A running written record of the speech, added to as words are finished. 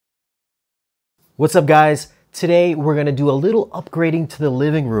What's up, guys? Today we're gonna do a little upgrading to the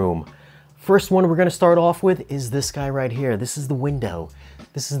living room. First one we're gonna start off with is this guy right here. This is the window.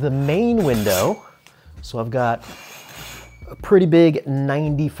 This is the main window. So I've got a pretty big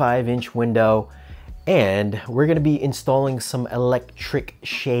 95-inch window, and we're gonna be installing some electric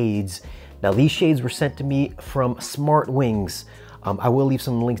shades. Now these shades were sent to me from SmartWings. I will leave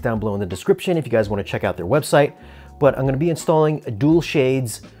some links down below in the description if you guys wanna check out their website, but I'm gonna be installing dual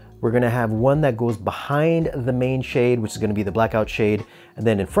shades. We're gonna have one that goes behind the main shade, which is gonna be the blackout shade. And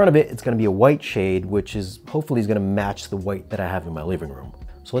then in front of it, it's gonna be a white shade, which is hopefully is gonna match the white that I have in my living room.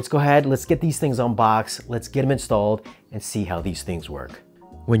 So let's go ahead, let's get these things unboxed, let's get them installed and see how these things work.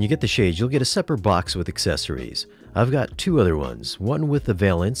 When you get the shades, you'll get a separate box with accessories. I've got two other ones, one with the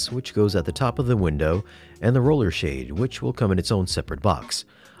valance, which goes at the top of the window, and the roller shade, which will come in its own separate box.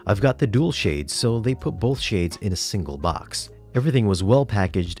 I've got the dual shades, so they put both shades in a single box. Everything was well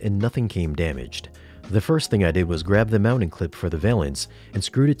packaged and nothing came damaged. The first thing I did was grab the mounting clip for the valance and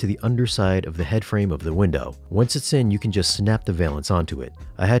screwed it to the underside of the head frame of the window. Once it's in, you can just snap the valance onto it.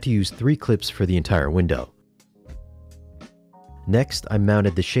 I had to use 3 clips for the entire window. Next, I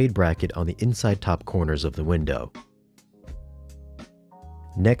mounted the shade bracket on the inside top corners of the window.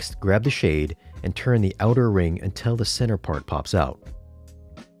 Next, grab the shade and turn the outer ring until the center part pops out.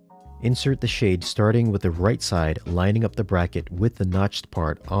 Insert the shade starting with the right side, lining up the bracket with the notched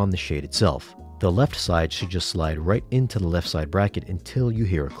part on the shade itself. The left side should just slide right into the left side bracket until you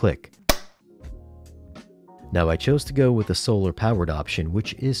hear a click. Now I chose to go with the solar powered option,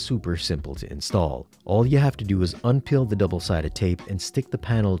 which is super simple to install. All you have to do is unpeel the double-sided tape and stick the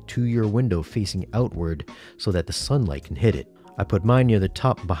panel to your window facing outward so that the sunlight can hit it. I put mine near the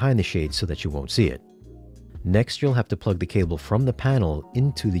top behind the shade so that you won't see it. Next, you'll have to plug the cable from the panel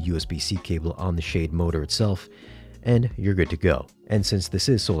into the USB-C cable on the shade motor itself, and you're good to go. And since this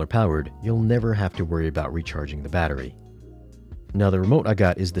is solar powered, you'll never have to worry about recharging the battery. Now the remote I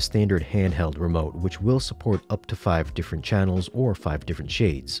got is the standard handheld remote, which will support up to 5 different channels or 5 different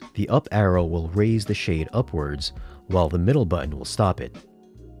shades. The up arrow will raise the shade upwards, while the middle button will stop it.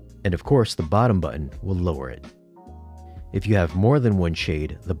 And of course, the bottom button will lower it. If you have more than one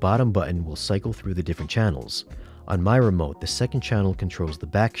shade, the bottom button will cycle through the different channels. On my remote, the second channel controls the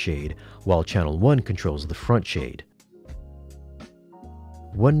back shade, while channel 1 controls the front shade.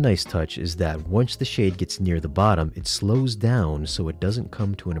 One nice touch is that once the shade gets near the bottom, it slows down so it doesn't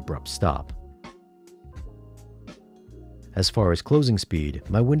come to an abrupt stop. As far as closing speed,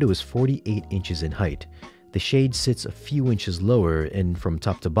 my window is 48 inches in height. The shade sits a few inches lower, and from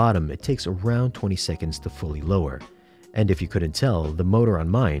top to bottom, it takes around 20 seconds to fully lower. And if you couldn't tell, the motor on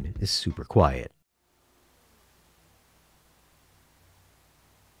mine is super quiet.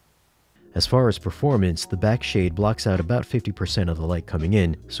 As far as performance, the back shade blocks out about 50% of the light coming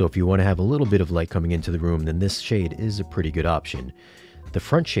in, so if you want to have a little bit of light coming into the room, then this shade is a pretty good option. The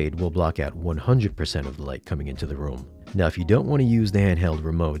front shade will block out 100% of the light coming into the room. Now, if you don't want to use the handheld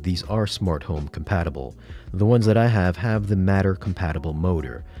remote, these are smart home compatible. The ones that I have the Matter compatible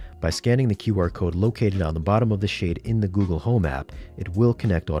motor. By scanning the QR code located on the bottom of the shade in the Google Home app, it will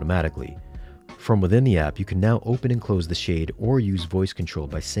connect automatically. From within the app, you can now open and close the shade or use voice control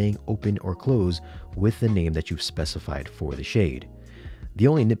by saying open or close with the name that you've specified for the shade. The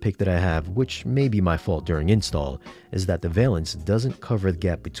only nitpick that I have, which may be my fault during install, is that the valance doesn't cover the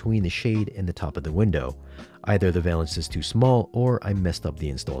gap between the shade and the top of the window. Either the valance is too small or I messed up the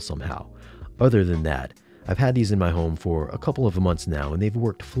install somehow. Other than that, I've had these in my home for a couple of months now and they've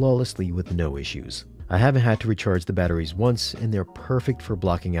worked flawlessly with no issues. I haven't had to recharge the batteries once, and they're perfect for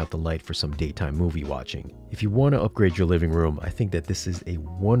blocking out the light for some daytime movie watching. If you want to upgrade your living room, I think that this is a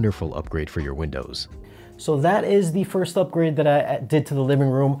wonderful upgrade for your windows. So that is the first upgrade that I did to the living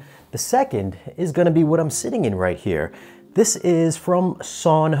room. The second is gonna be what I'm sitting in right here. This is from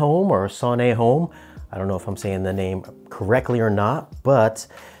Sohnne or Sohnne Home. I don't know if I'm saying the name correctly or not, but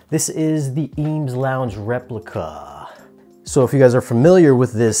this is the Eames Lounge replica. So if you guys are familiar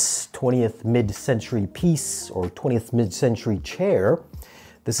with this 20th mid-century piece or 20th mid-century chair,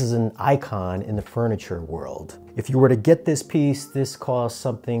 this is an icon in the furniture world. If you were to get this piece, this costs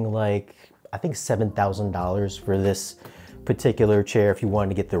something like, I think $7,000 for this particular chair if you wanted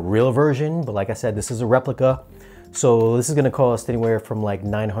to get the real version. But like I said, this is a replica. So this is gonna cost anywhere from like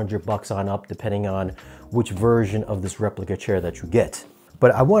 900 bucks on up, depending on which version of this replica chair that you get.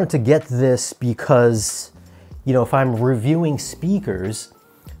 But I wanted to get this because, you know, if I'm reviewing speakers,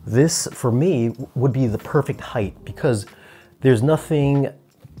 this for me would be the perfect height because there's nothing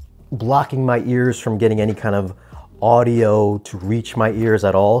blocking my ears from getting any kind of audio to reach my ears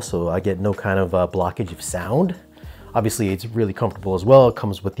at all. So I get no kind of blockage of sound. Obviously it's really comfortable as well. It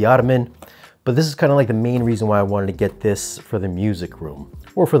comes with the ottoman, But this is kind of like the main reason why I wanted to get this for the music room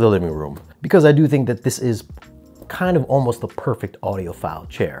or for the living room, because I do think that this is kind of almost the perfect audiophile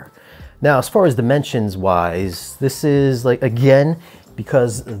chair. Now, as far as dimensions wise, this is like, again,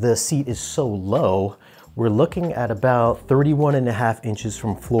 because the seat is so low, we're looking at about 31.5 inches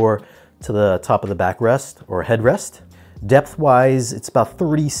from floor to the top of the backrest or headrest. Depth wise, it's about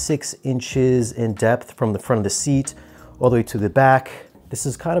 36 inches in depth from the front of the seat all the way to the back. This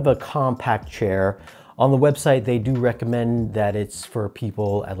is kind of a compact chair. On the website, they do recommend that it's for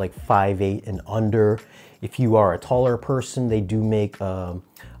people at like 5'8" and under. If you are a taller person, they do make a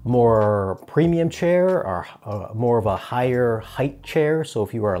more premium chair or more of a higher height chair. So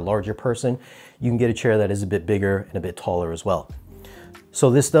if you are a larger person, you can get a chair that is a bit bigger and a bit taller as well. So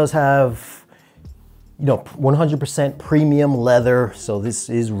this does have, 100% premium leather. So this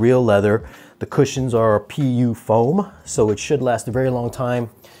is real leather. The cushions are PU foam, so it should last a very long time.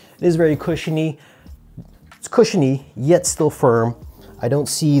 It is very cushiony. It's cushiony, yet still firm. I don't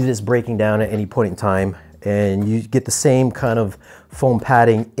see this breaking down at any point in time. And you get the same kind of foam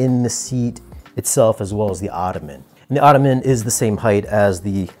padding in the seat itself as well as the ottoman. And the ottoman is the same height as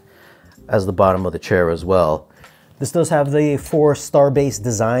the bottom of the chair as well. This does have the 4-star base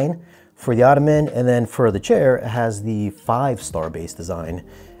design for the ottoman, and then for the chair, it has the 5-star base design.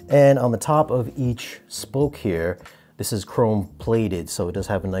 And on the top of each spoke here, this is chrome plated, so it does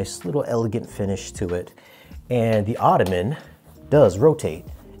have a nice little elegant finish to it. And the ottoman does rotate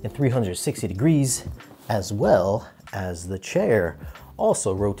in 360 degrees, as well as the chair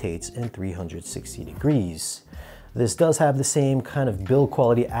also rotates in 360 degrees. This does have the same kind of build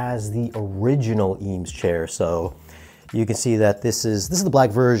quality as the original Eames chair, so you can see that this is the black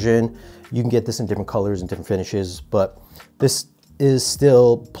version. You can get this in different colors and different finishes, but this is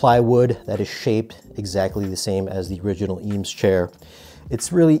still plywood that is shaped exactly the same as the original Eames chair.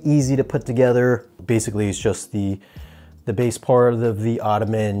 It's really easy to put together. Basically, it's just the base part of the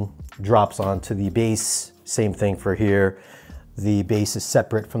ottoman drops onto the base. Same thing for here. The base is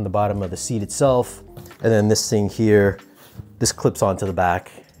separate from the bottom of the seat itself. And then this thing here, this clips onto the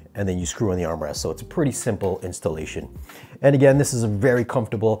back, and then you screw on the armrest. So it's a pretty simple installation. And again, this is very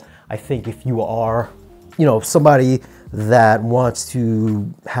comfortable. I think if you are, somebody that wants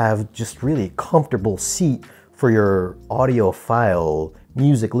to have just really a comfortable seat for your audiophile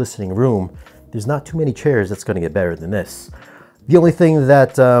music listening room, there's not too many chairs that's going to get better than this. The only thing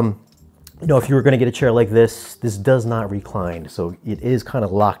that, if you were going to get a chair like this does not recline. So it is kind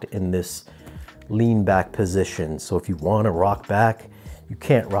of locked in this lean back position. So if you want to rock back, you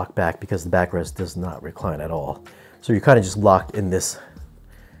can't rock back because the backrest does not recline at all. So you're kind of just locked in this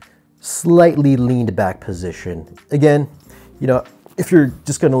slightly leaned back position. Again, if you're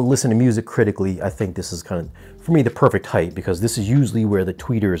just going to listen to music critically, I think this is kind of, for me, the perfect height, because this is usually where the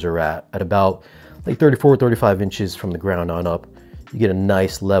tweeters are at about like 34, 35 inches from the ground on up. You get a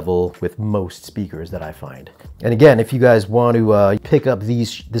nice level with most speakers that I find. And again, if you guys want to pick up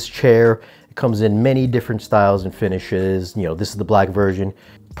this chair, it comes in many different styles and finishes. This is the black version.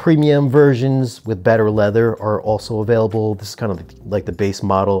 Premium versions with better leather are also available. This is kind of like the base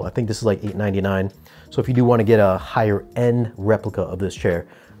model. I think this is like $8.99. So if you do want to get a higher end replica of this chair,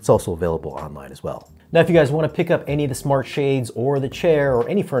 it's also available online as well. Now, if you guys want to pick up any of the smart shades or the chair or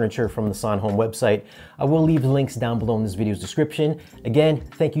any furniture from the Sohnne Home website, I will leave links down below in this video's description. Again,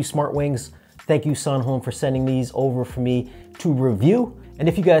 thank you SmartWings. Thank you Sohnne Home for sending these over for me to review. And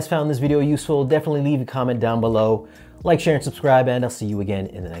if you guys found this video useful, definitely leave a comment down below. Like, share, and subscribe, and I'll see you again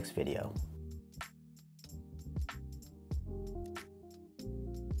in the next video.